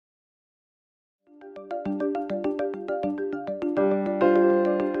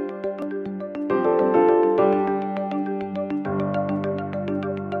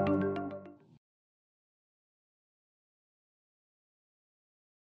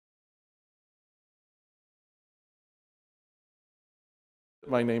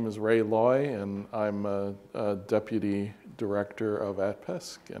My name is Ray Loy, and I'm a Deputy Director of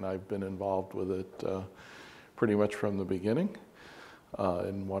ATPESC, and I've been involved with it pretty much from the beginning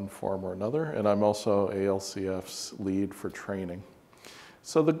in one form or another, and I'm also ALCF's lead for training.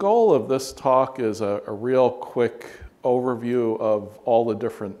 So the goal of this talk is a real quick overview of all the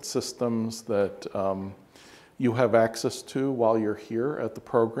different systems that you have access to while you're here at the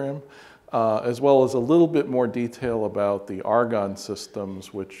program. As well as a little bit more detail about the Argonne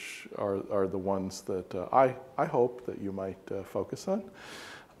systems, which are the ones that I hope that you might focus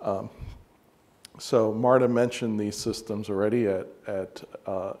on. So Marta mentioned these systems already at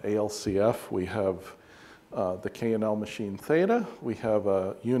ALCF. We have the KNL machine Theta. We have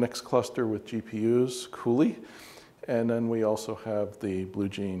a Unix cluster with GPUs, Cooley. And then we also have the Blue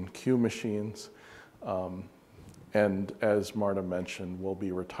Gene Q machines. And as Marta mentioned, we'll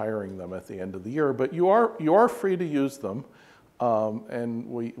be retiring them at the end of the year. But you are free to use them. And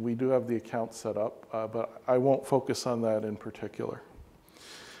we do have the account set up, but I won't focus on that in particular.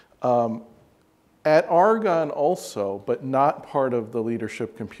 At Argonne also, but not part of the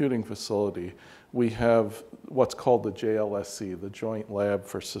Leadership Computing Facility, we have what's called the JLSC, the Joint Lab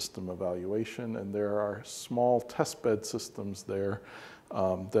for System Evaluation. And there are small testbed systems there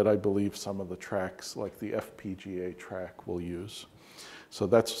that I believe some of the tracks, like the FPGA track, will use. So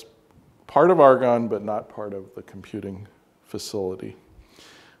that's part of Argonne, but not part of the computing facility.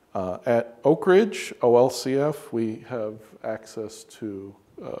 At Oak Ridge, OLCF, we have access to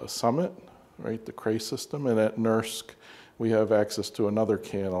Summit, right, the Cray system. And at NERSC, we have access to another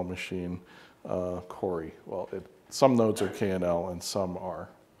KNL machine, Cori. Well, some nodes are KNL and some are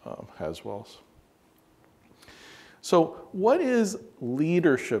Haswells. So what is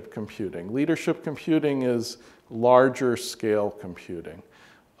leadership computing? Leadership computing is larger scale computing.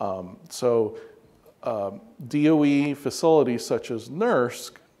 DOE facilities such as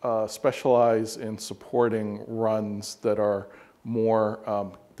NERSC specialize in supporting runs that are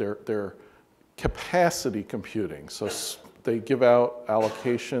more, they're capacity computing. So they give out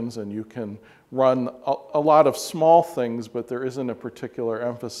allocations and you can run a lot of small things, but there isn't a particular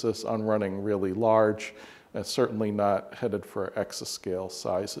emphasis on running really large. And certainly not headed for exascale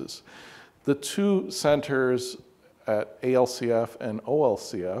sizes. The two centers at ALCF and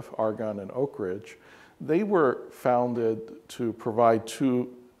OLCF, Argonne and Oak Ridge, they were founded to provide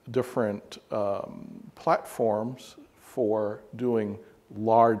two different platforms for doing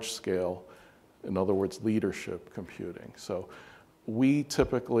large scale, in other words, leadership computing. So we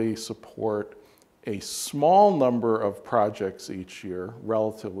typically support a small number of projects each year,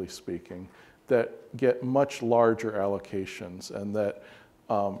 relatively speaking, that get much larger allocations and that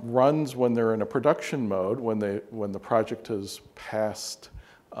runs when they're in a production mode, when the project has passed,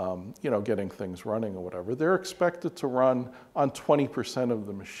 getting things running or whatever, they're expected to run on 20% of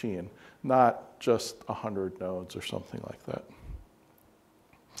the machine, not just 100 nodes or something like that.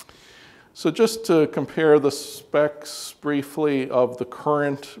 So just to compare the specs briefly of the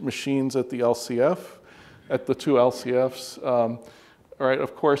current machines at the LCF, at the two LCFs, all right,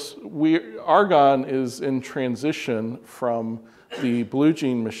 of course, Argonne is in transition from the Blue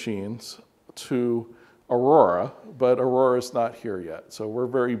Gene machines to Aurora, but Aurora is not here yet. So we're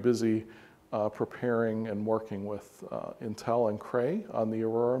very busy preparing and working with Intel and Cray on the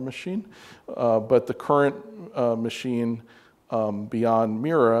Aurora machine. But the current machine beyond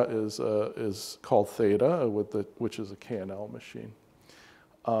Mira is called Theta, which is a KNL machine.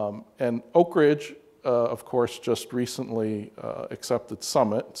 And Oak Ridge, of course, just recently accepted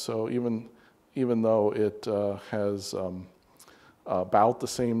Summit. So even though it has about the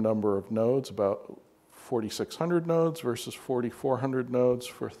same number of nodes, about 4,600 nodes versus 4,400 nodes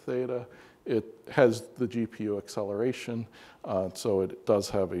for Theta, it has the GPU acceleration, so it does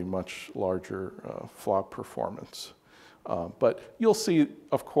have a much larger flop performance. But you'll see,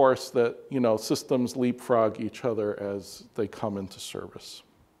 of course, that systems leapfrog each other as they come into service.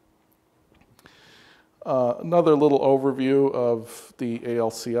 Another little overview of the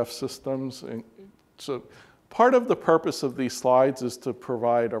ALCF systems. So part of the purpose of these slides is to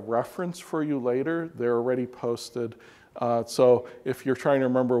provide a reference for you later. They're already posted. So if you're trying to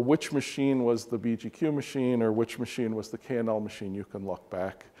remember which machine was the BGQ machine or which machine was the KNL machine, you can look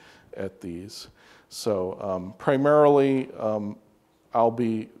back at these. So primarily, I'll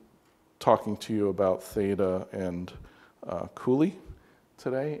be talking to you about Theta and Cooley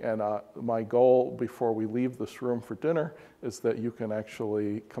today, and my goal before we leave this room for dinner is that you can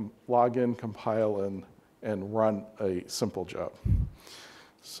actually log in, compile, and run a simple job.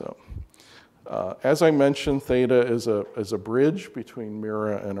 So as I mentioned, Theta is a bridge between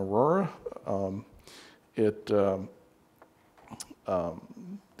Mira and Aurora. It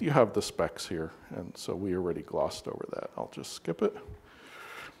You have the specs here, and so we already glossed over that. I'll just skip it.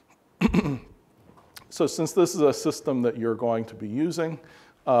 So since this is a system that you're going to be using,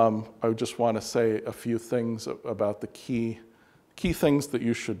 I just want to say a few things about the key things that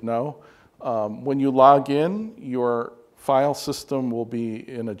you should know. When you log in, your file system will be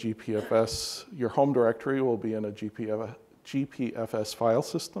in a GPFS, your home directory will be in a GPFS file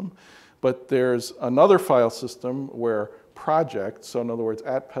system, but there's another file system where projects, so in other words,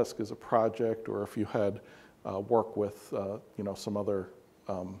 ATPESC is a project, or if you had work with some other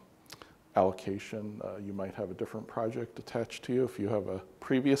allocation, you might have a different project attached to you if you have a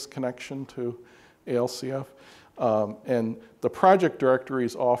previous connection to ALCF. And the project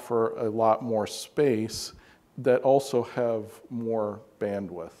directories offer a lot more space that also have more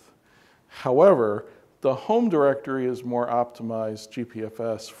bandwidth. However, the home directory is more optimized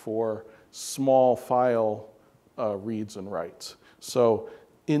GPFS for small file reads and writes. So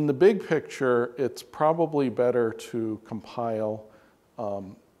in the big picture, it's probably better to compile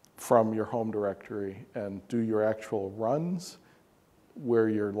from your home directory and do your actual runs where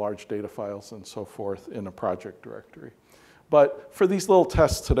your large data files and so forth in a project directory. But for these little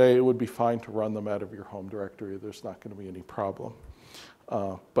tests today, it would be fine to run them out of your home directory. There's not going to be any problem.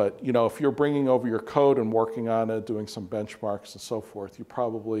 But if you're bringing over your code and working on it, doing some benchmarks and so forth, you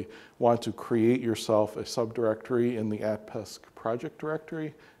probably want to create yourself a subdirectory in the ATPESC project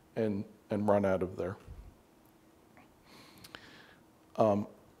directory and run out of there.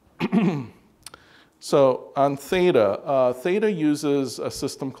 So on Theta, Theta uses a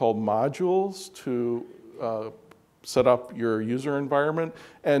system called modules to set up your user environment.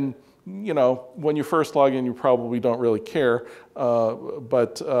 And when you first log in, you probably don't really care.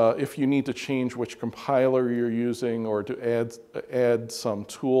 But if you need to change which compiler you're using or to add some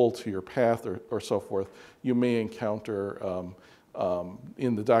tool to your path or so forth, you may encounter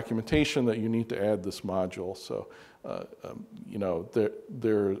in the documentation that you need to add this module. So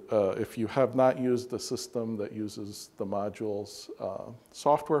if you have not used a system that uses the modules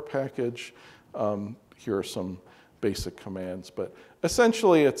software package, here are some basic commands. But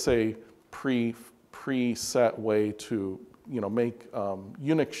essentially, it's a preset way to make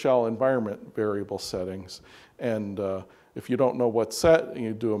Unix shell environment variable settings. And if you don't know what's set,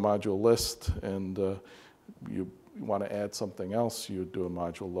 you do a module list, and you want to add something else, you do a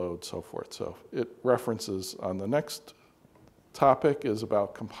module load, so forth. So it references on the next topic is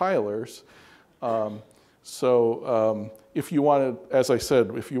about compilers. If you wanted, as I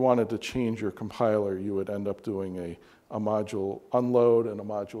said, if you wanted to change your compiler, you would end up doing a module unload and a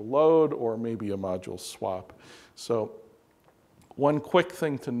module load, or maybe a module swap. So one quick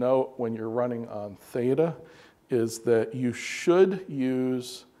thing to note when you're running on Theta is that you should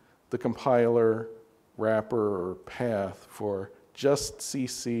use the compiler wrapper or path for just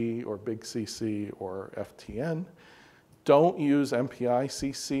CC or big CC or FTN. Don't use MPI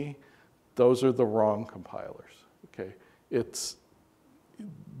CC. Those are the wrong compilers. Okay,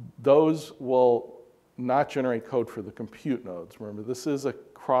 those will not generate code for the compute nodes. Remember, this is a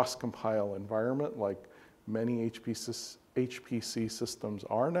cross-compile environment like many HPC systems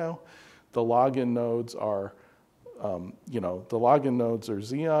are now. The login nodes are, Xeons.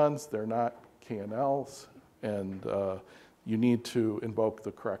 They're not KNLs, and you need to invoke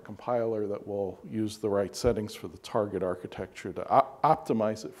the correct compiler that will use the right settings for the target architecture to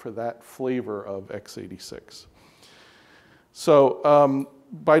optimize it for that flavor of x86. So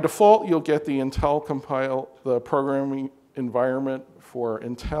by default, you'll get the Intel the programming environment for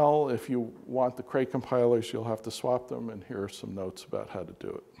Intel. If you want the Cray compilers, you'll have to swap them, and here are some notes about how to do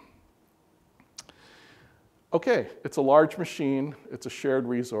it. Okay, it's a large machine. It's a shared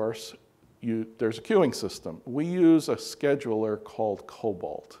resource. There's a queuing system. We use a scheduler called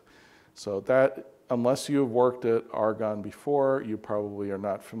Cobalt. So that, unless you've worked at Argonne before, you probably are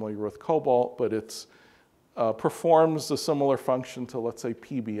not familiar with Cobalt, but it's performs a similar function to, let's say,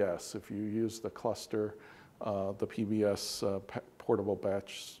 PBS. If you use the cluster, the PBS portable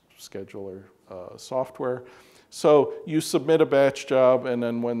batch scheduler software. So you submit a batch job, and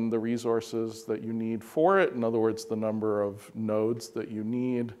then when the resources that you need for it, in other words, the number of nodes that you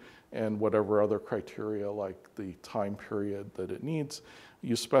need and whatever other criteria like the time period that it needs,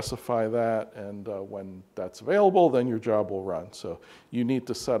 you specify that, and when that's available, then your job will run. So you need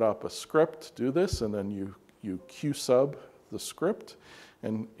to set up a script to do this, and then you qsub the script.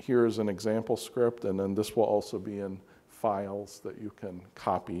 And here's an example script, and then this will also be in files that you can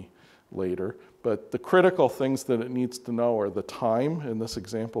copy later. But the critical things that it needs to know are the time. In this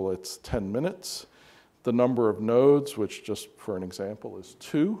example, it's 10 minutes. The number of nodes, which just for an example is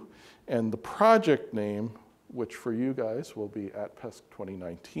 2. And the project name, which for you guys will be ATPESC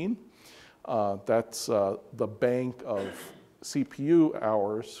 2019. That's the bank of CPU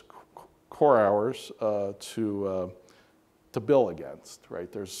hours, core hours to bill against,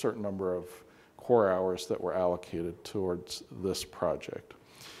 right? There's a certain number of core hours that were allocated towards this project.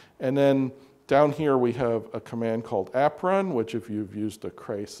 And then down here we have a command called AppRun, which if you've used a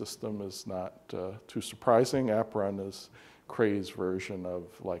Cray system is not too surprising. AppRun is Cray's version of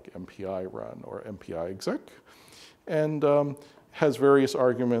like MPI run or MPI exec, and has various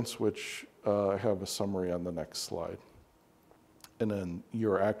arguments, which I have a summary on the next slide. And then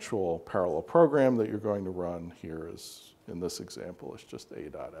your actual parallel program that you're going to run here is, in this example, is just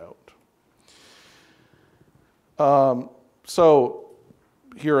a.out. So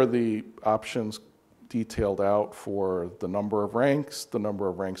here are the options detailed out for the number of ranks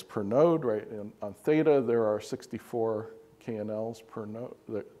per node, right? And on Theta, there are 64 KNLs per node,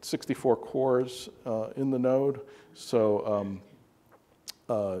 64 cores in the node. So,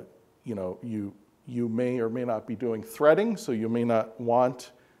 you know, you may or may not be doing threading, so you may not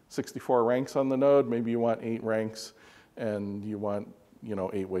want 64 ranks on the node. Maybe you want 8 ranks, and you want, you know,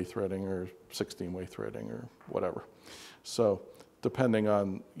 8-way threading or 16-way threading or whatever. So depending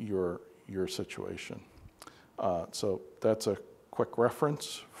on your situation. So that's a quick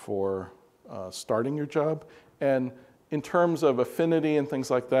reference for starting your job. And in terms of affinity and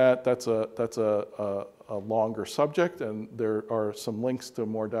things like that, that's a longer subject, and there are some links to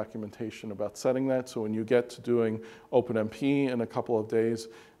more documentation about setting that. So when you get to doing OpenMP in a couple of days,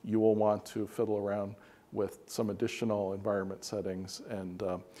 you will want to fiddle around with some additional environment settings. And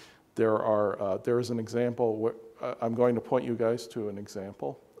there is an example where I'm going to point you guys to an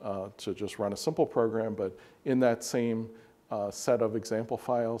example to just run a simple program, but in that same set of example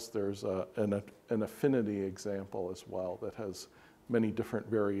files, there's an affinity example as well that has many different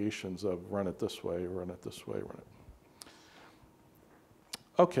variations of run it this way, run it this way, run it.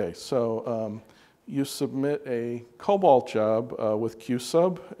 Okay, so you submit a COBOL job with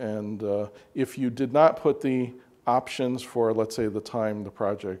QSub, and if you did not put the options for, let's say, the time, the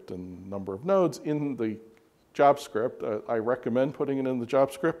project, and number of nodes in the job script, I recommend putting it in the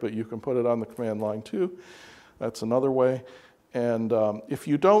job script, but you can put it on the command line too. That's another way. And if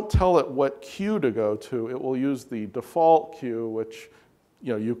you don't tell it what queue to go to, it will use the default queue, which,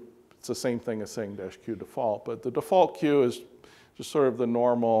 you know, it's the same thing as saying -q default, but the default queue is just sort of the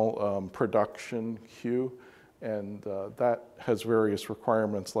normal production queue, and that has various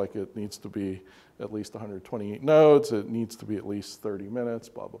requirements, like it needs to be at least 128 nodes, it needs to be at least 30 minutes,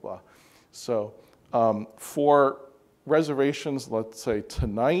 blah, blah, blah. So for reservations, let's say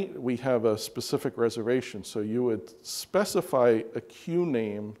tonight, we have a specific reservation. So you would specify a queue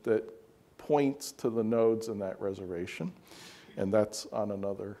name that points to the nodes in that reservation. And that's on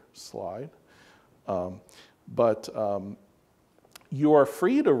another slide. You are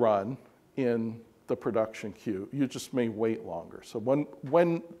free to run in the production queue. You just may wait longer. So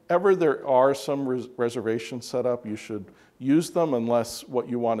whenever there are some reservations set up, you should use them unless what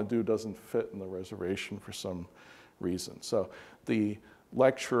you want to do doesn't fit in the reservation for some reason. So the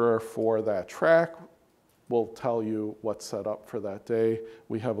lecturer for that track will tell you what's set up for that day.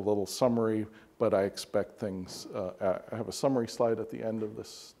 We have a little summary, but I expect things, I have a summary slide at the end of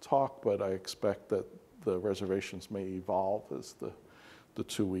this talk, but I expect that the reservations may evolve as the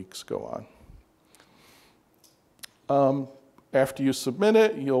 2 weeks go on. After you submit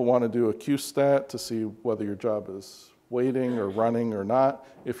it, you'll want to do a QStat to see whether your job is waiting or running or not.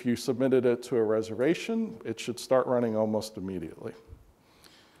 If you submitted it to a reservation, it should start running almost immediately.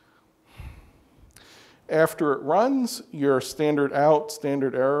 After it runs, your standard out,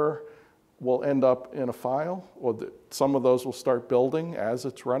 standard error will end up in a file. Well, some of those will start building as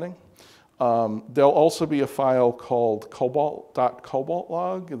it's running. There'll also be a file called cobalt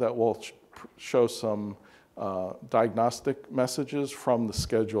log that will show some diagnostic messages from the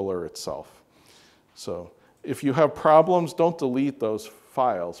scheduler itself. So if you have problems, don't delete those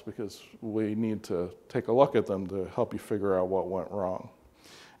files, because we need to take a look at them to help you figure out what went wrong.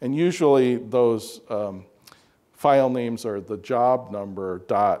 And usually those file names are the job number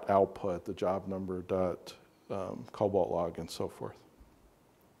dot output, the job number dot cobalt log, and so forth.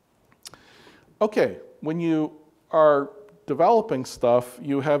 Okay, when you are developing stuff,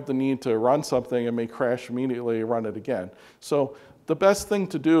 you have the need to run something and may crash immediately, run it again. So the best thing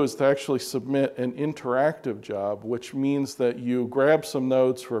to do is to actually submit an interactive job, which means that you grab some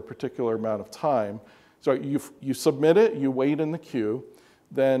nodes for a particular amount of time. So you submit it, you wait in the queue,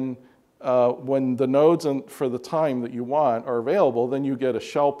 then when the nodes for the time that you want are available, then you get a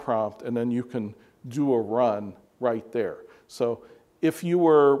shell prompt, and then you can do a run right there. So if you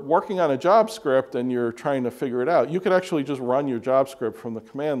were working on a job script and you're trying to figure it out, you could actually just run your job script from the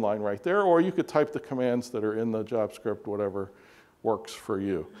command line right there, or you could type the commands that are in the job script, whatever works for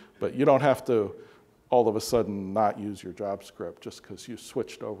you. But you don't have to all of a sudden not use your job script just because you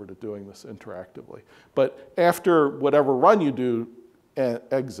switched over to doing this interactively. But after whatever run you do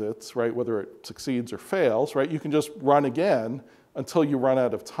exits, right, whether it succeeds or fails, right, you can just run again until you run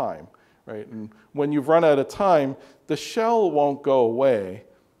out of time. Right? And when you've run out of time, the shell won't go away.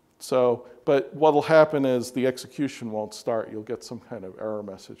 So, but what will happen is the execution won't start. You'll get some kind of error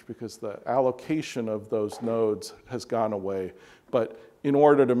message because the allocation of those nodes has gone away. But in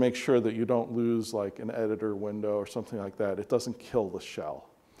order to make sure that you don't lose like an editor window or something like that, it doesn't kill the shell.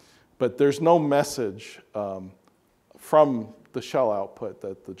 But there's no message from the shell output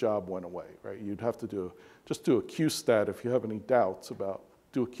that the job went away. Right? You'd have to just do a qstat if you have any doubts about.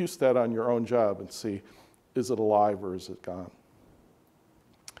 Do a qstat on your own job and see, is it alive or is it gone?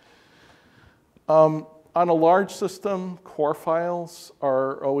 On a large system, core files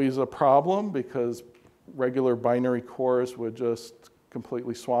are always a problem because regular binary cores would just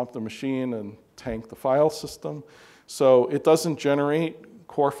completely swamp the machine and tank the file system. So it doesn't generate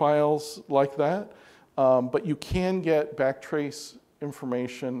core files like that, but you can get backtrace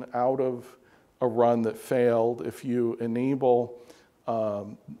information out of a run that failed if you enable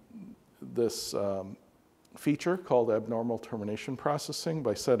this feature called abnormal termination processing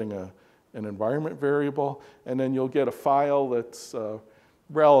by setting an environment variable, and then you'll get a file that's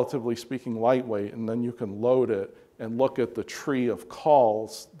relatively speaking lightweight, and then you can load it and look at the tree of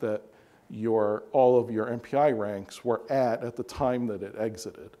calls that all of your MPI ranks were at the time that it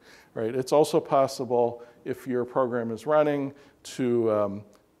exited. Right? It's also possible, if your program is running, to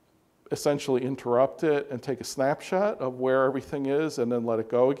essentially interrupt it and take a snapshot of where everything is and then let it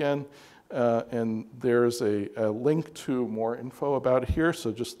go again. And there's a link to more info about it here,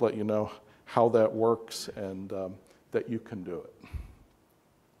 so just to let you know how that works and that you can do it.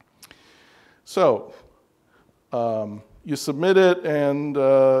 So you submit it and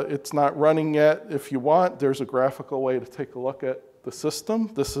it's not running yet. If you want, there's a graphical way to take a look at the system.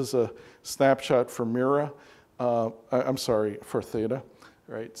 This is a snapshot for Mira. I'm sorry, for Theta.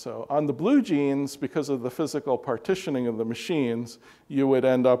 Right? So on the blue genes, because of the physical partitioning of the machines, you would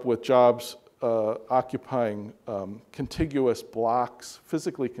end up with jobs occupying contiguous blocks,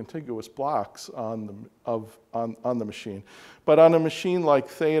 physically contiguous blocks on the machine. But on a machine like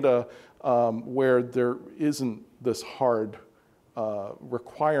Theta, where there isn't this hard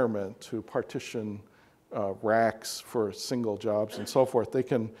requirement to partition racks for single jobs and so forth, they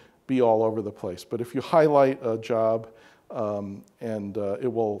can be all over the place. But if you highlight a job,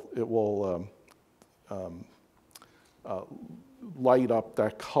 it will light up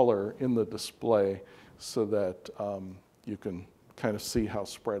that color in the display so that you can kind of see how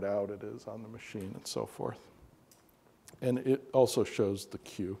spread out it is on the machine and so forth. And it also shows the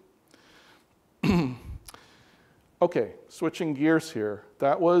queue. Okay, switching gears here.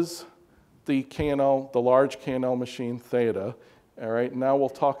 That was the KNL, the large KNL machine, Theta. All right, now we'll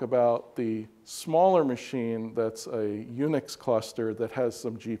talk about the smaller machine that's a Unix cluster that has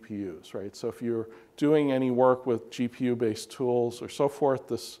some GPUs, right? So if you're doing any work with GPU-based tools or so forth,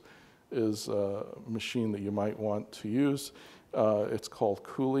 this is a machine that you might want to use. It's called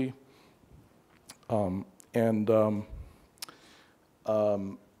Cooley.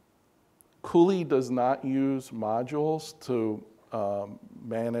 Cooley does not use modules to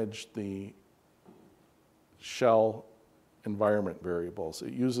manage the shell environment variables.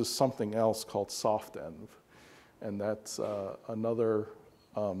 It uses something else called softenv, and that's another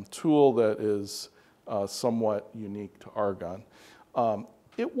tool that is somewhat unique to Argonne.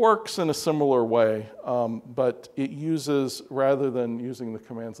 It works in a similar way, but it uses, rather than using the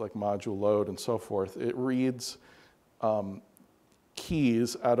commands like module load and so forth, it reads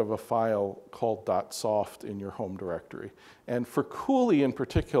keys out of a file called .soft in your home directory. And for Cooley in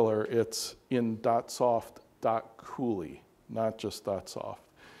particular, it's in .soft.cooley, not just .soft,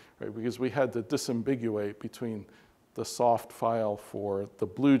 right? Because we had to disambiguate between the soft file for the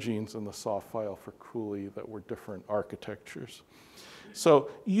blue genes and the soft file for Cooley that were different architectures. So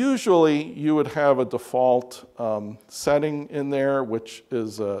usually you would have a default setting in there, which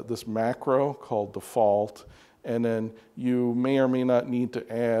is this macro called default. And then you may or may not need to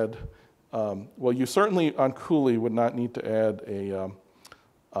add, well, you certainly on Cooley would not need to add a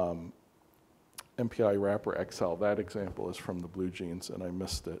MPI wrapper XL. That example is from the blue genes, and I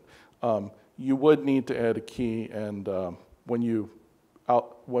missed it. You would need to add a key, and when we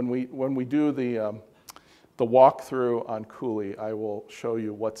do the walkthrough on Cooley, I will show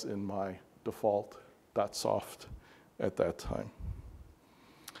you what's in my default .soft at that time.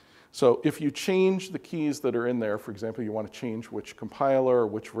 So if you change the keys that are in there, for example, you want to change which compiler or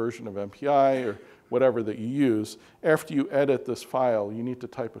which version of MPI or whatever that you use, after you edit this file, you need to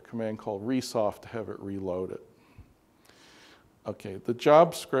type a command called resoft to have it reload it. Okay, the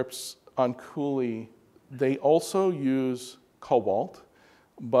job scripts on Cooley, they also use Cobalt,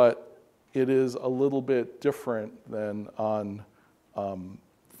 but it is a little bit different than on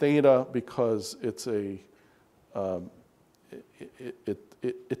Theta because it's a,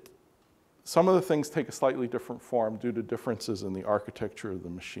 some of the things take a slightly different form due to differences in the architecture of the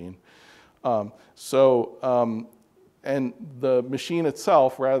machine. And the machine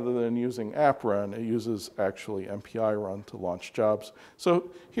itself, rather than using app run, it uses actually MPI run to launch jobs.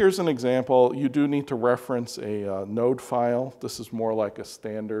 So here's an example. You do need to reference a node file. This is more like a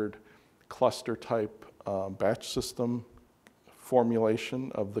standard cluster type batch system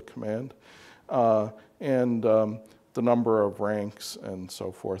formulation of the command. And the number of ranks and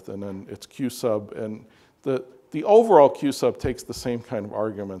so forth, and then it's Q sub. And the overall Q sub takes the same kind of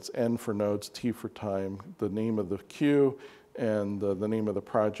arguments, N for nodes, T for time, the name of the queue, and the name of the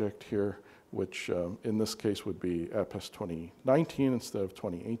project here, which in this case would be ATPESC 2019 instead of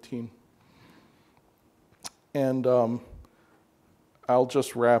 2018. And I'll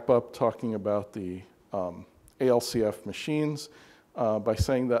just wrap up talking about the ALCF machines by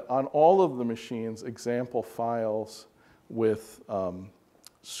saying that on all of the machines, example files with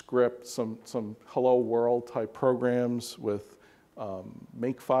script, some hello world type programs with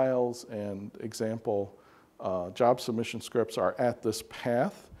make files and example job submission scripts are at this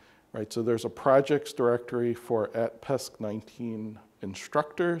path, right? So there's a projects directory for ATPESC 19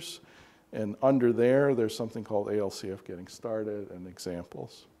 instructors, and under there, there's something called ALCF getting started and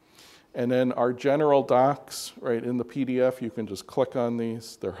examples. And then our general docs, right, in the PDF, you can just click on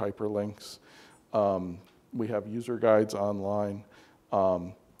these. They're hyperlinks. We have user guides online.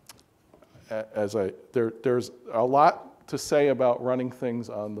 There's a lot to say about running things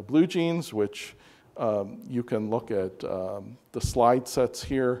on the Blue Jeans, which you can look at the slide sets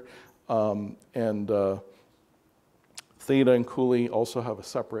here. Theta and Cooley also have a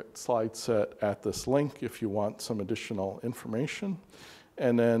separate slide set at this link if you want some additional information.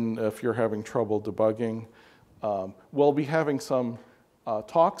 And then if you're having trouble debugging, we'll be having some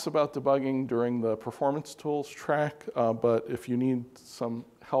talks about debugging during the performance tools track, but if you need some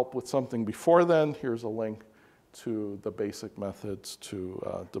help with something before then, here's a link to the basic methods to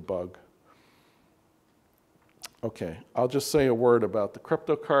debug. Okay, I'll just say a word about the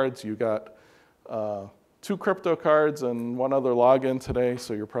crypto cards. You got 2 crypto cards and 1 other login today,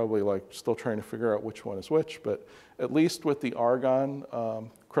 so you're probably like still trying to figure out which one is which, but at least with the Argonne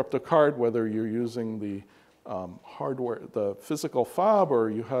crypto card, whether you're using the hardware, the physical fob, or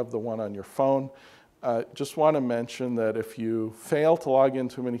you have the one on your phone, just want to mention that if you fail to log in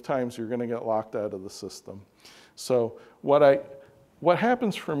too many times, you're going to get locked out of the system. So what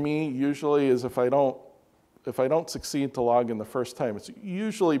happens for me usually is if I don't succeed to log in the first time, it's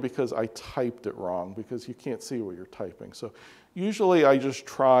usually because I typed it wrong, because you can't see what you're typing. So usually I just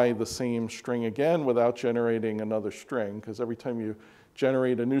try the same string again without generating another string, because every time you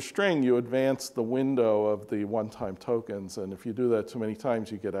generate a new string, you advance the window of the one-time tokens, and if you do that too many times,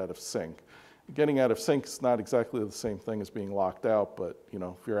 you get out of sync. Getting out of sync is not exactly the same thing as being locked out, but you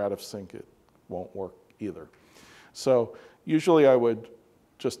know, if you're out of sync, it won't work either. So usually I would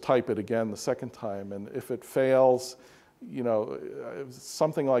just type it again the second time, and if it fails, you know,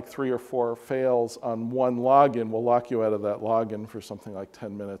 something like 3 or 4 fails on one login will lock you out of that login for something like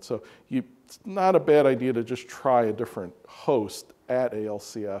 10 minutes. So it's not a bad idea to just try a different host at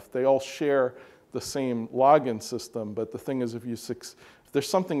ALCF. They all share the same login system, but the thing is if there's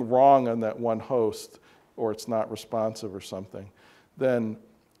something wrong on that one host, or it's not responsive or something, then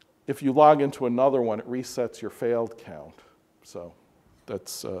if you log into another one, it resets your failed count. So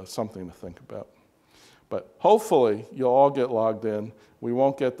that's something to think about. But hopefully, you'll all get logged in. We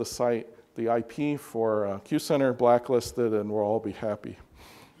won't get the site, the IP for QCenter blacklisted, and we'll all be happy.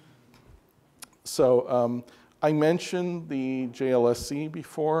 So I mentioned the JLSC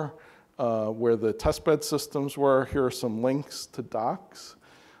before, where the testbed systems were. Here are some links to docs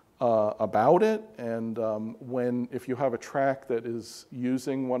about it. And if you have a track that is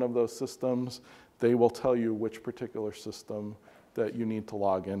using one of those systems, they will tell you which particular system that you need to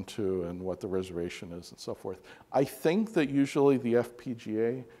log into and what the reservation is and so forth. I think that usually the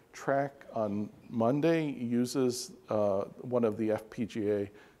FPGA track on Monday uses one of the FPGA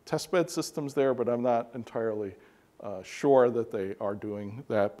testbed systems there, but I'm not entirely sure that they are doing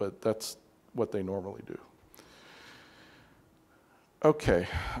that, but that's what they normally do. Okay,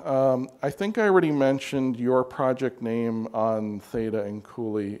 I think I already mentioned your project name on Theta and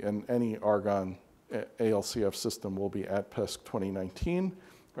Cooley, and any Argonne ALCF system will be ATPESC 2019,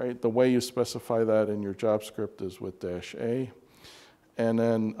 right? The way you specify that in your job script is with -A. And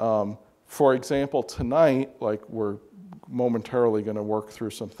then, for example, tonight, like we're momentarily going to work through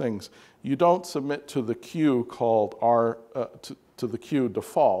some things, you don't submit to the queue called to the queue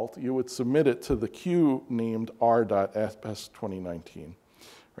default. You would submit it to the queue named r.atpesc 2019,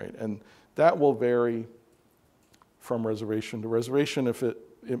 right? And that will vary from reservation to reservation. If it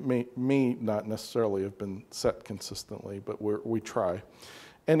may not necessarily have been set consistently, but we try.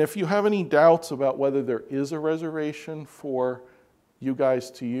 And if you have any doubts about whether there is a reservation for you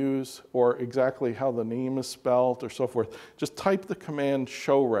guys to use or exactly how the name is spelled or so forth, just type the command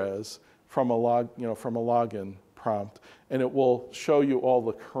showres from a login prompt, and it will show you all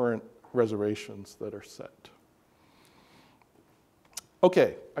the current reservations that are set.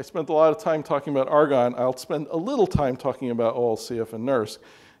 Okay, I spent a lot of time talking about Argonne. I'll spend a little time talking about OLCF and NERSC.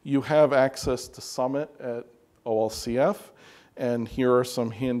 You have access to Summit at OLCF, and here are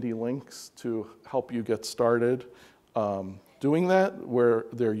some handy links to help you get started doing that, where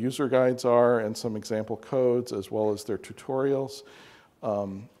their user guides are and some example codes, as well as their tutorials.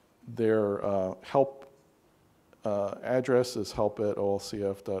 Their help address is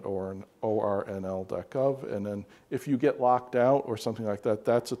help@olcf.ornl.gov. And then if you get locked out or something like that,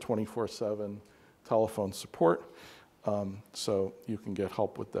 that's a 24/7 telephone support. So you can get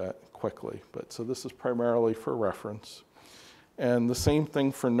help with that quickly. But so this is primarily for reference. And the same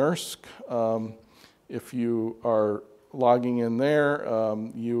thing for NERSC. If you are logging in there,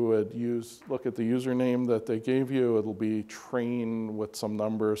 you would look at the username that they gave you. It'll be train with some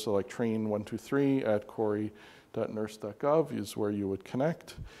numbers, so like train123@corey.nersc.gov is where you would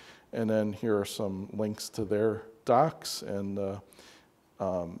connect. And then here are some links to their docs. And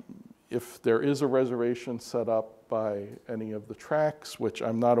if there is a reservation set up by any of the tracks, which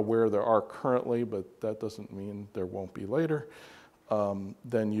I'm not aware there are currently, but that doesn't mean there won't be later,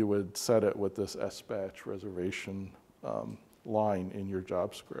 then you would set it with this SBatch reservation line in your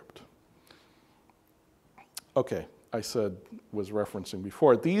job script. Okay, I was referencing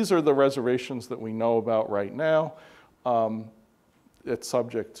before. These are the reservations that we know about right now. It's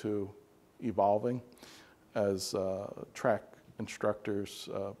subject to evolving as track instructors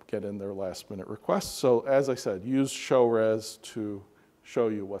get in their last minute requests. So as I said, use showres to show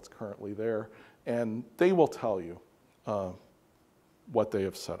you what's currently there, and they will tell you what they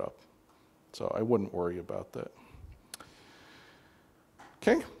have set up. So I wouldn't worry about that.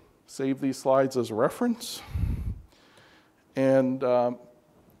 Okay, save these slides as a reference. And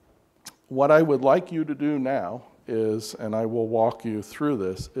what I would like you to do now is, and I will walk you through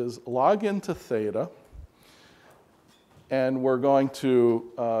this, is log into Theta, and we're going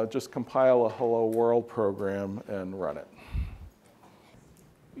to just compile a Hello World program and run it.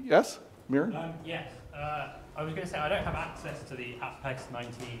 Yes, Mira? Yes, I was going to say I don't have access to the ATPESC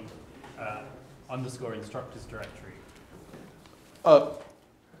 19 _instructors directory.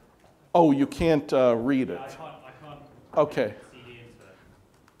 Oh, you can't read it. I can't Okay. CD into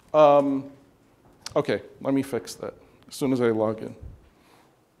it. Okay, let me fix that as soon as I log in.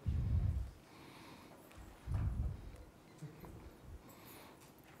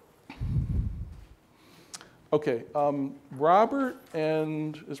 Okay, Robert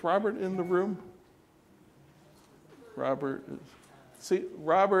is Robert in the room? Robert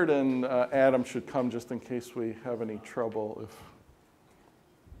and Adam should come just in case we have any trouble. If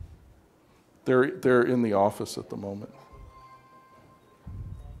they're in the office at the moment.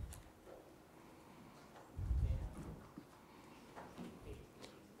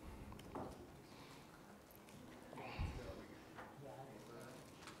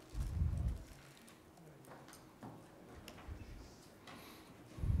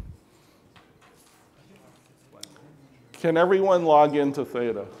 Can everyone log into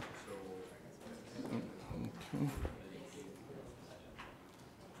Theta?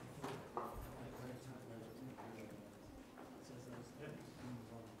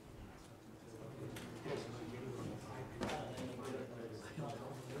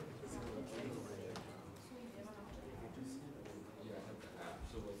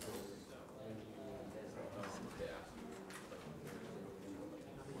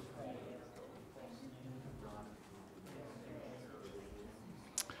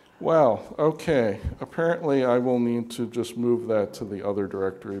 Well, okay. Apparently I will need to just move that to the other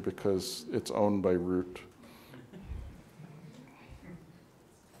directory because it's owned by root.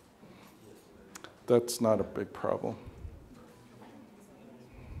 That's not a big problem.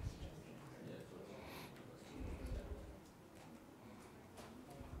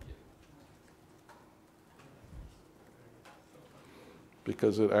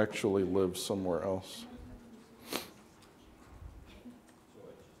 because it actually lives somewhere else.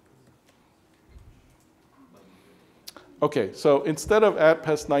 Okay, so instead of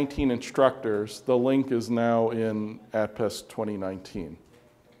ATPESC 19 instructors, the link is now in ATPESC 2019.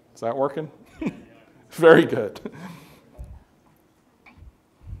 Is that working? Very good.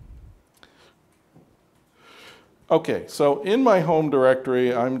 Okay, so in my home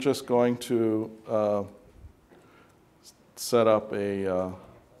directory, I'm just going to set up a,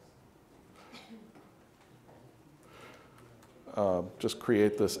 just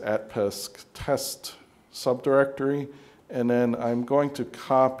create this ATPESC test subdirectory, and then I'm going to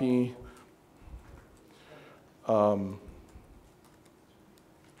copy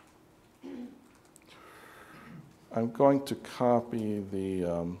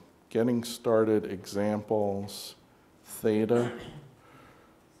the getting started examples theta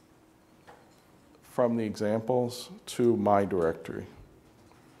from the examples to my directory.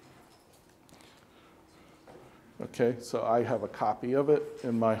 Okay, so I have a copy of it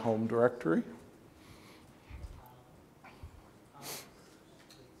in my home directory.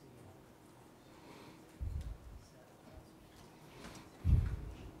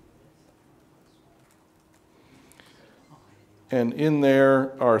 And in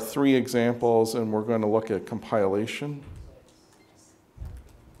there are 3 examples, and we're going to look at compilation.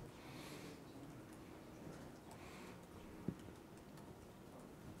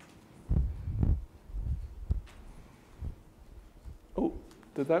 Oh,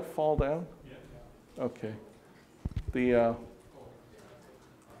 did that fall down? Yeah. Okay. The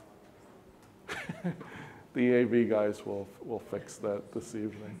the AV guys will fix that this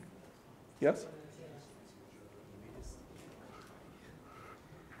evening. Yes?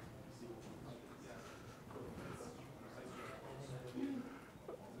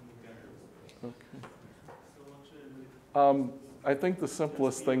 I think the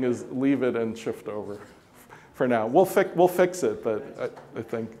simplest thing is leave it and shift over for now. We'll fix it, but I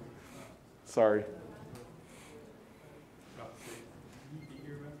think, sorry.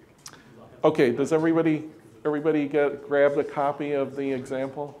 Okay, does everybody grab the copy of the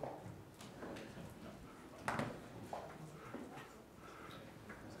example?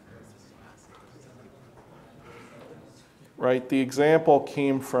 Right, the example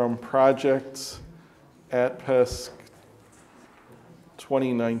came from projects ATPESC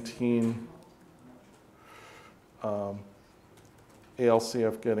 2019,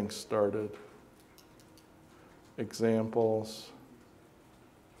 ALCF getting started, examples,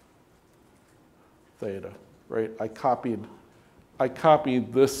 theta, right? I copied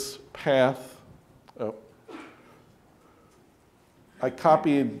this path. Oh. I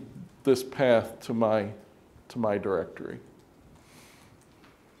copied this path to my directory.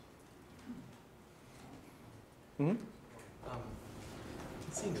 Mm-hmm.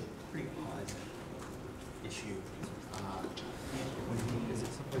 It seems a pretty odd issue. Is it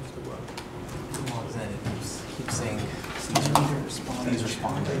supposed to work? Well, then it keeps saying, please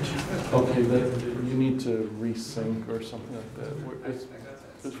respond. Okay, you need to resync or something like that.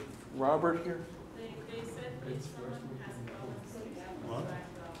 Is Robert here? They said it's someone has What?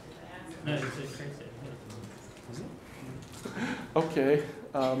 No, it's Tracy. Okay.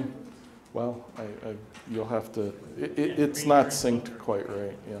 Well, you'll have to. It's not synced quite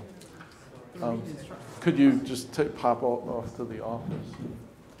right. Yeah. Could you just pop off to the office?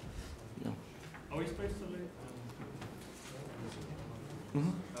 Yeah. Are we supposed to loop?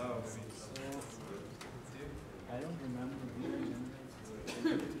 Mm-hmm. I don't remember.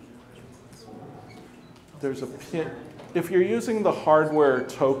 There's a pin. If you're using the hardware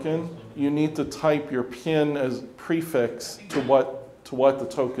token, you need to type your pin as prefix to what the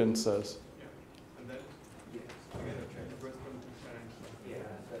token says.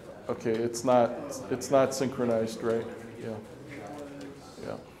 Okay, it's not synchronized, right? Yeah.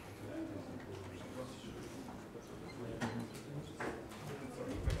 Yeah.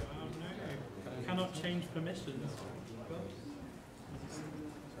 Cannot change permissions.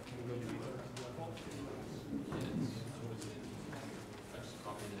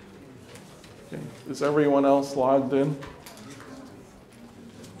 Okay. Is everyone else logged in?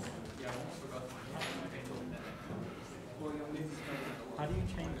 How do you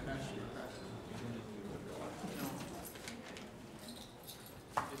change permissions?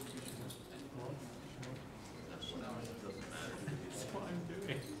 That's what I'm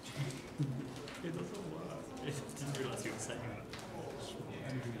doing. It doesn't work. I didn't realize you were saying that.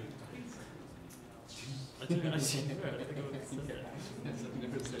 I didn't actually do it. I think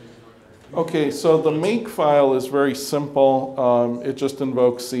I was saying it. Okay, so the make file is very simple. It just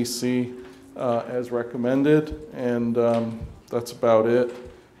invokes CC as recommended, and that's about it.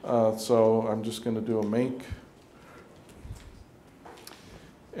 So I'm just going to do a make.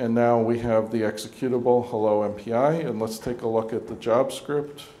 And now we have the executable hello MPI, and let's take a look at the job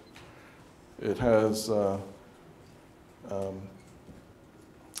script. It has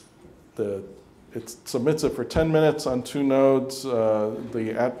it submits it for 10 minutes on 2 nodes, the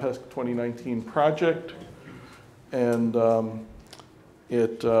ATPESC 2019 project, and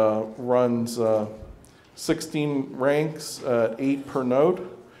it runs 16 ranks at 8 per node.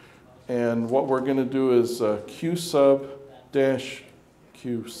 And what we're going to do is Q sub dash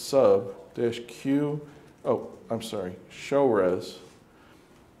Q sub dash Q, oh, I'm sorry, show res.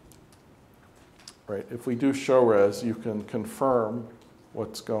 Right, if we do show res, you can confirm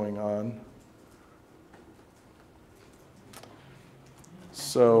what's going on.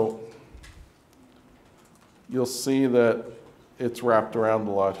 So you'll see that it's wrapped around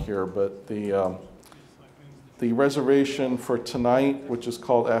a lot here, but the reservation for tonight, which is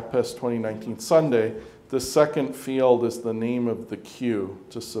called ATPESC 2019 Sunday, the second field is the name of the queue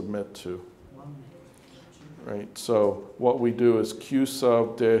to submit to. Right, so what we do is Q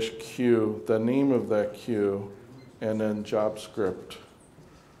sub dash Q, the name of that queue, and then job script,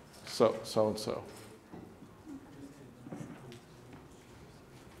 so and so.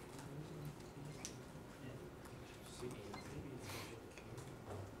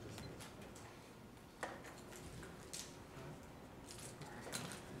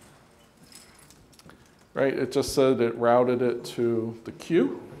 Right, it just said it routed it to the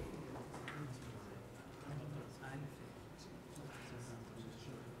queue.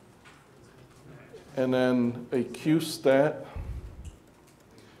 And then a queue stat.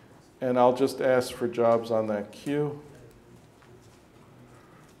 And I'll just ask for jobs on that queue.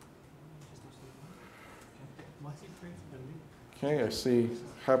 Okay, I see,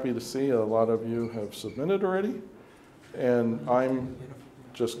 happy to see a lot of you have submitted already. And I'm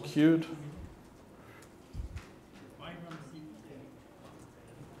just queued.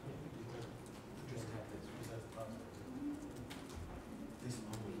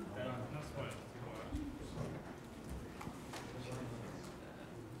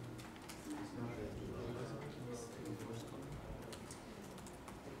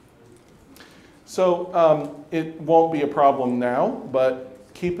 So it won't be a problem now, but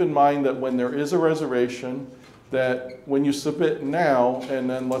keep in mind that when there is a reservation, that when you submit now, and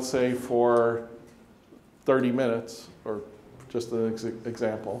then let's say for 30 minutes, or just an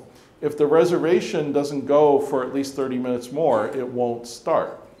example, if the reservation doesn't go for at least 30 minutes more, it won't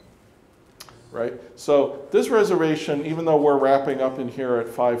start. Right? So this reservation, even though we're wrapping up in here at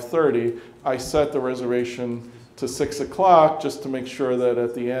 5:30, I set the reservation to 6 o'clock just to make sure that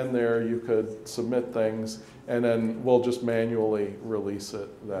at the end there you could submit things, and then we'll just manually release it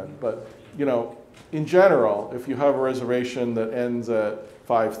then. But you know, in general, if you have a reservation that ends at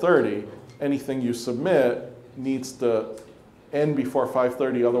 5:30, anything you submit needs to end before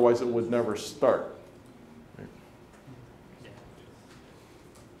 5:30, otherwise it would never start.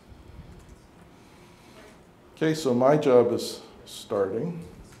 Okay, so my job is starting.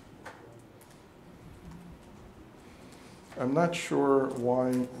 I'm not sure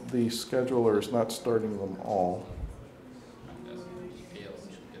why the scheduler is not starting them all.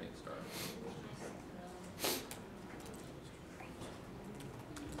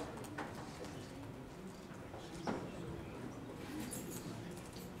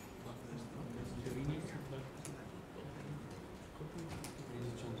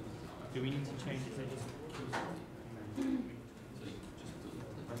 Do we need to change it?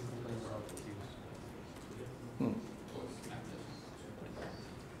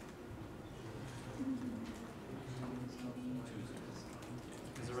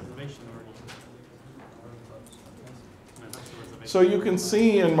 So you can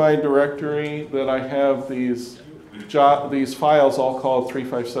see in my directory that I have these files all called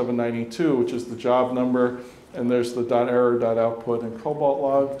 35792, which is the job number, and there's the .error.output and Cobalt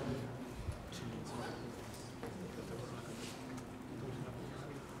log.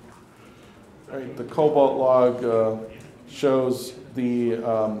 Right, the Cobalt log shows the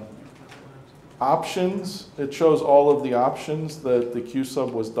options. It shows all of the options that the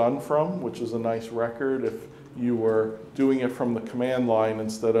QSub was done from, which is a nice record if you were doing it from the command line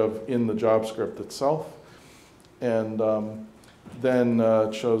instead of in the job script itself. And then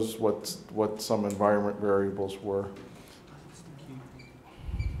it shows what some environment variables were.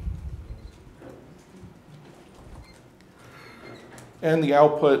 And the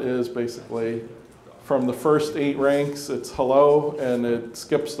output is basically from the first 8 ranks, it's hello, and it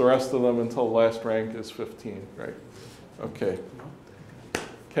skips the rest of them until the last rank is 15, right? Okay.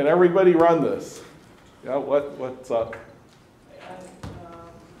 Can everybody run this? Yeah, what's up?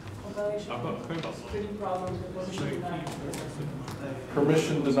 I've got a Cobalt one.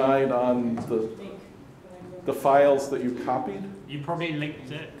 Permission denied on the files that you copied? You probably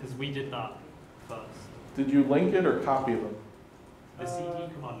linked it because we did that first. Did you link it or copy them? The CD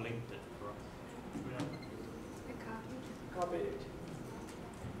command linked it for us. Copied it.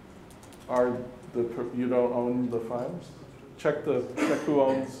 Are you don't own the files? Check who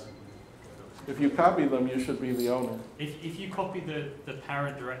owns. If you copy them, you should be the owner. If you copy the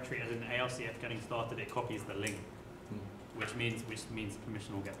parent directory as in ALCF getting started, it copies the link, which means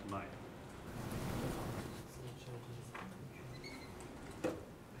permission will get denied.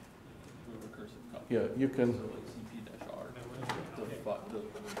 Yeah, you can.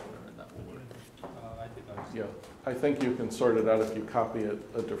 Yeah, I think you can sort it out if you copy it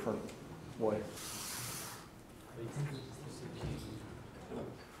a different way.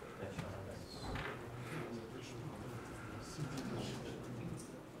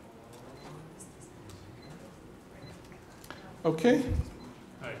 Okay,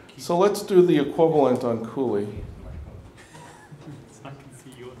 so let's do the equivalent on Cooley. So I can see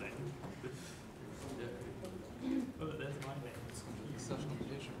your name. Oh, there's my name. It's such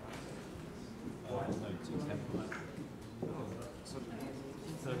competition, right?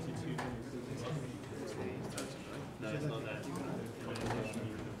 32. No, it's not there.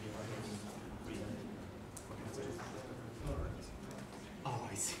 Oh,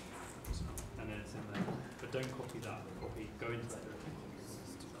 I see. And then it's in there. But don't copy that. Go into that.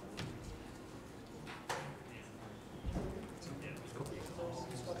 Yeah, just copy it.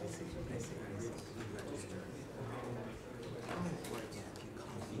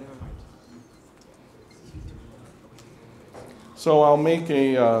 So I'll make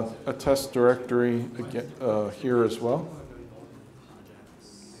a test directory again, here as well.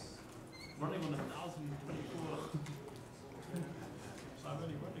 Running on 1024. I'm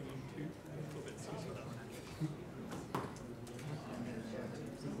only running on 2 megabits for that.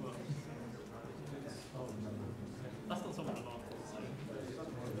 That's not something I'm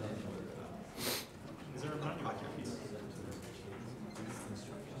Is there a manual?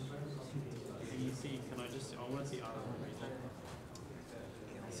 Can you see, can I want to see Argonne.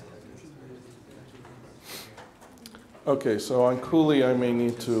 Okay, so on Cooley, I may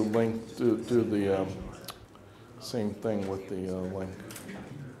need to do the same thing with the link.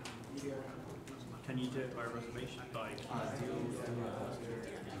 Can you do it by reservation? Like,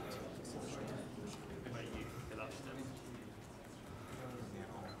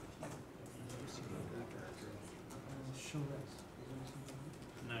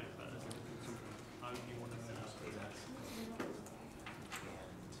 no, but I only want to set up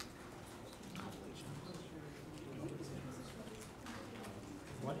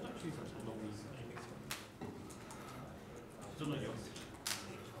Why did I choose such a long name? Still not yours.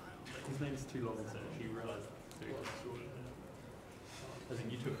 His name is too long, so if you realise that it was short. I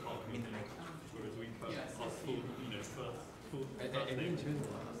think you took part of it, whereas we put our full, first full.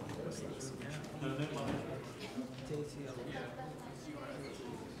 No, no,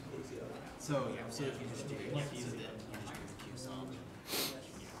 So if you just do it, so then you just do the Q sum,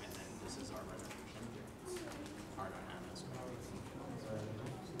 and then this is our resolution. Argonne has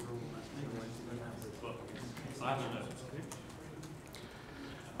I haven't noticed.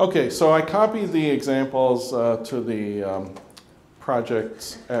 Okay, so I copied the examples to the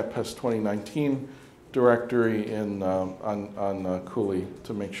projects ATPESC 2019 directory on Cooley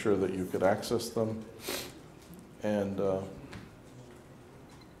to make sure that you could access them. And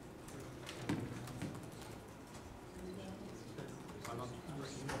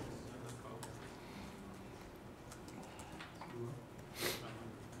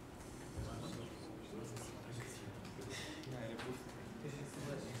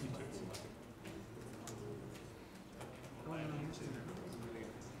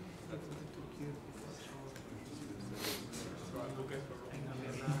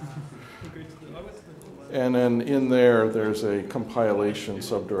and then in there, there's a compilation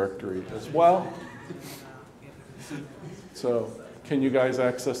subdirectory as well. So can you guys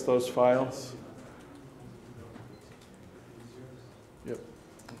access those files? Yep.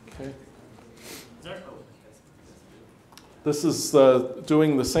 Okay. This is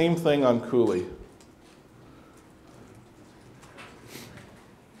doing the same thing on Cooley.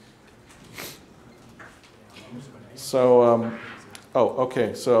 So,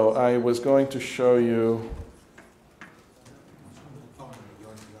 okay, so I was going to show you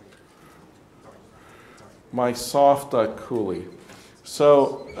my soft.cooley.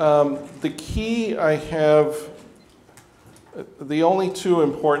 So the key I have The only two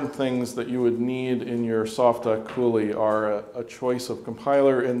important things that you would need in your soft.coolie are a choice of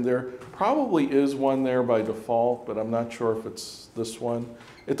compiler, and there probably is one there by default, but I'm not sure if it's this one.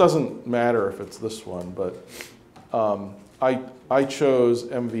 It doesn't matter if it's this one, but I chose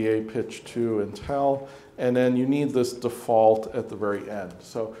MVA pitch 2 Intel, and then you need this default at the very end.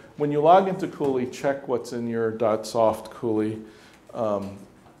 So when you log into Coolie, check what's in your .soft Coolie.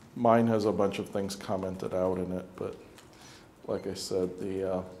 Mine has a bunch of things commented out in it, but like I said,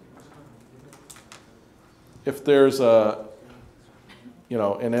 if there's an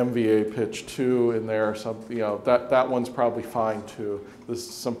MVA pitch 2 in there or something, that one's probably fine too. This is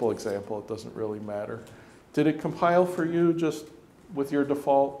a simple example, it doesn't really matter. Did it compile for you just with your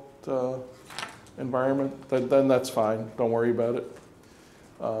default environment? Then that's fine, don't worry about it.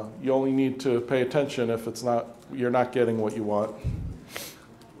 You only need to pay attention if you're not getting what you want.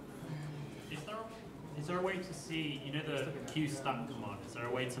 Is there a way to see, the qstat command, is there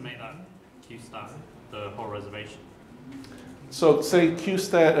a way to make that qstat the whole reservation? So say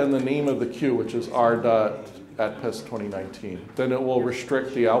qstat and the name of the queue, which is r.atpesc 2019. Then it will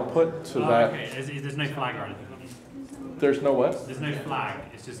restrict the output to that. Okay, there's no flag or anything. There's no what? There's no flag,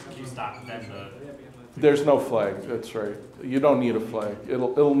 it's just qstat, then There's no flag, that's right. You don't need a flag.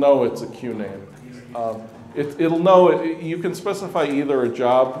 It'll know it's a queue name. It'll know it. You can specify either a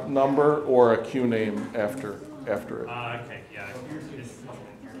job number or a queue name after it. Okay, yeah.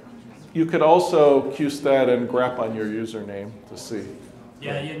 You could also qstat and grep on your username to see.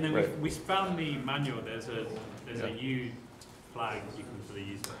 Yeah, no, right. we found the manual. There's a U flag you can for the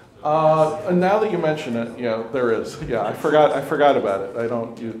user. And now that you mention it, yeah, there is. Yeah, I forgot about it. I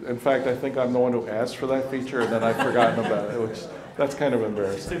don't use. In fact, I think I'm the one who asked for that feature, and then I've forgotten about it, which that's kind of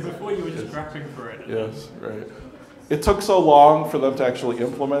embarrassing. So before you were just grepping for it. Yes, right. It took so long for them to actually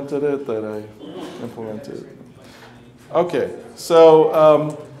implement it that I implemented it. Okay,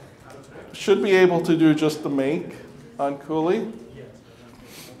 so should be able to do just the make on Coolie.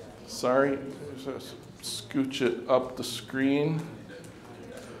 Sorry, just scooch it up the screen.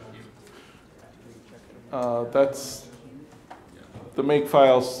 That's the make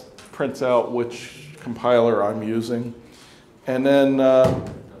files prints out which compiler I'm using. And then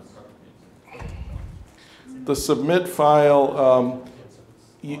the submit file,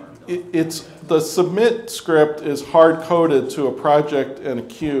 the submit script is hard-coded to a project and a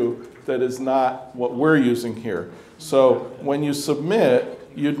queue that is not what we're using here. So when you submit,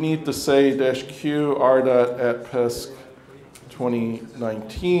 you'd need to say -q r.atpesc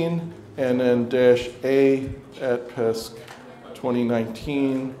 2019 and then -a atpesc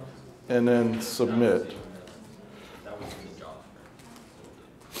 2019 and then submit.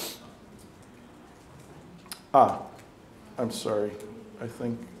 I'm sorry.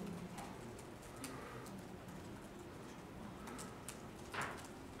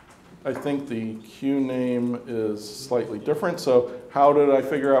 I think the queue name is slightly different. So how did I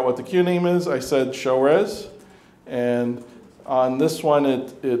figure out what the queue name is? I said show res, and on this one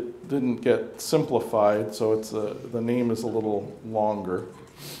it didn't get simplified, so it's the name is a little longer.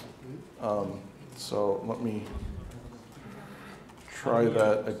 So let me try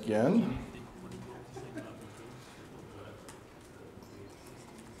that again.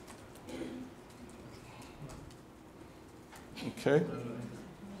 Okay.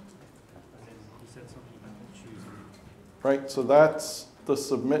 Right, so that's the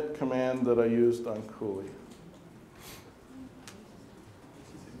submit command that I used on Coolie.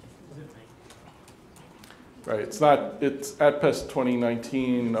 Right, it's ATPESC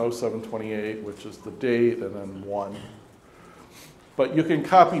 2019-0728, which is the date, and then 1. But you can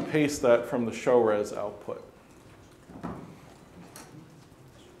copy paste that from the show res output.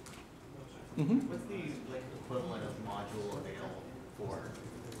 Mm-hmm. What's the equivalent of module avail for?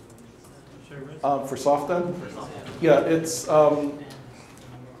 For SoftEnd? Yeah, it's,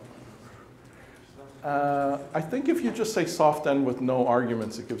 I think if you just say SoftEnd with no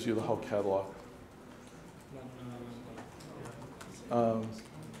arguments, it gives you the whole catalog.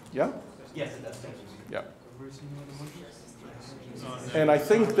 Yeah? Yes, it does. Yeah. And I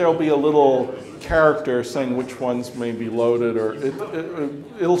think there'll be a little character saying which ones may be loaded, or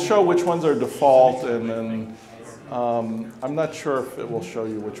it'll show which ones are default, and then I'm not sure if it will show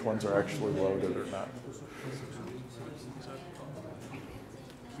you which ones are actually loaded or not.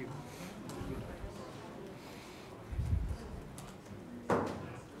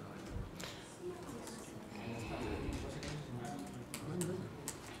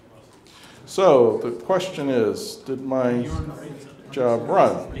 So the question is, did my job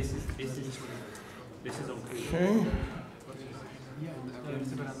run? This is on Coolie. Okay.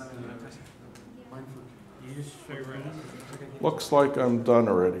 You just show your right. Looks like I'm done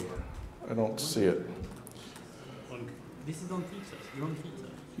already. I don't see it. This is on Tita. You're on Tita.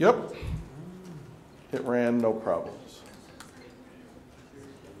 Yep. It ran, no problems.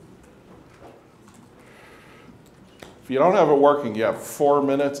 If you don't have it working, you have 4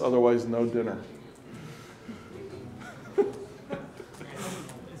 minutes, otherwise no dinner.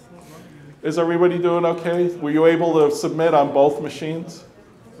 Is everybody doing okay? Were you able to submit on both machines?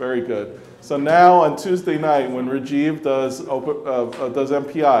 Very good. So now on Tuesday night when Rajiv does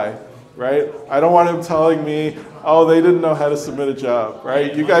MPI, right? I don't want him telling me, oh, they didn't know how to submit a job,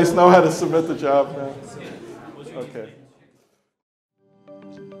 right? You guys know how to submit the job now? Okay.